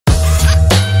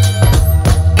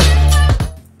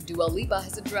Dua Lipa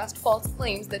has addressed false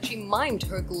claims that she mimed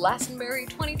her Glastonbury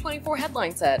 2024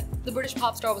 headline set. The British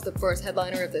pop star was the first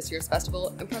headliner of this year's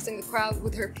festival, impressing the crowd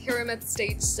with her pyramid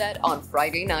stage set on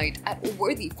Friday night at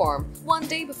Worthy Farm, one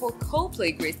day before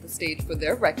Coldplay graced the stage for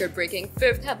their record-breaking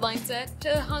fifth headline set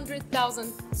to a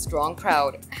 100,000-strong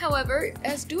crowd. However,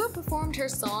 as Dua performed her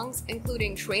songs,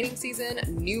 including Training Season,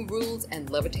 New Rules,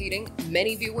 and Levitating,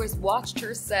 many viewers watched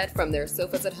her set from their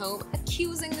sofas at home,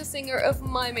 accusing the singer of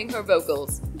miming her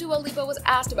vocals. Dua Lipa was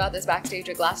asked about this backstage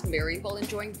at Glastonbury while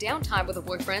enjoying downtime with her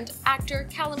boyfriend, actor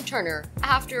Callum Turner.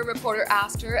 After a reporter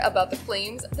asked her about the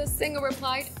claims, the singer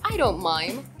replied, "I don't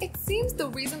mime." It seems the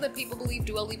reason that people believe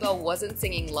Dua Lipa wasn't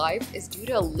singing live is due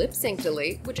to a lip-sync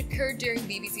delay which occurred during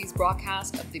BBC's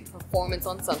broadcast of the performance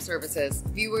on some services.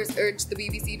 Viewers urged the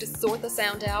BBC to sort the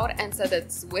sound out and said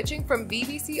that switching from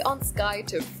BBC on Sky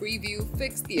to Freeview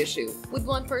fixed the issue, with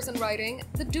one person writing,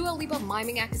 "The Dua Lipa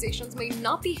miming accusations may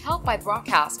not be helped by the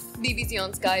broadcast. BBC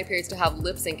on Sky appears to have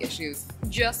lip-sync issues.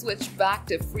 Just switch back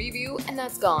to Freeview and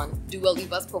that's gone." Dua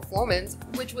Lipa's performance,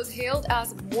 which was hailed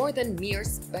as more than mere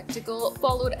spectacle,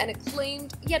 followed an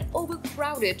acclaimed yet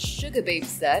overcrowded Sugar Babe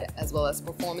set, as well as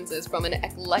performances from an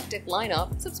eclectic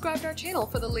lineup. Subscribe to our channel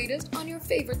for the latest on your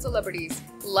favorite celebrities.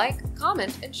 Like,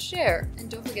 comment, and share, and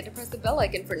don't forget to press the bell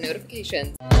icon for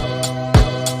notifications.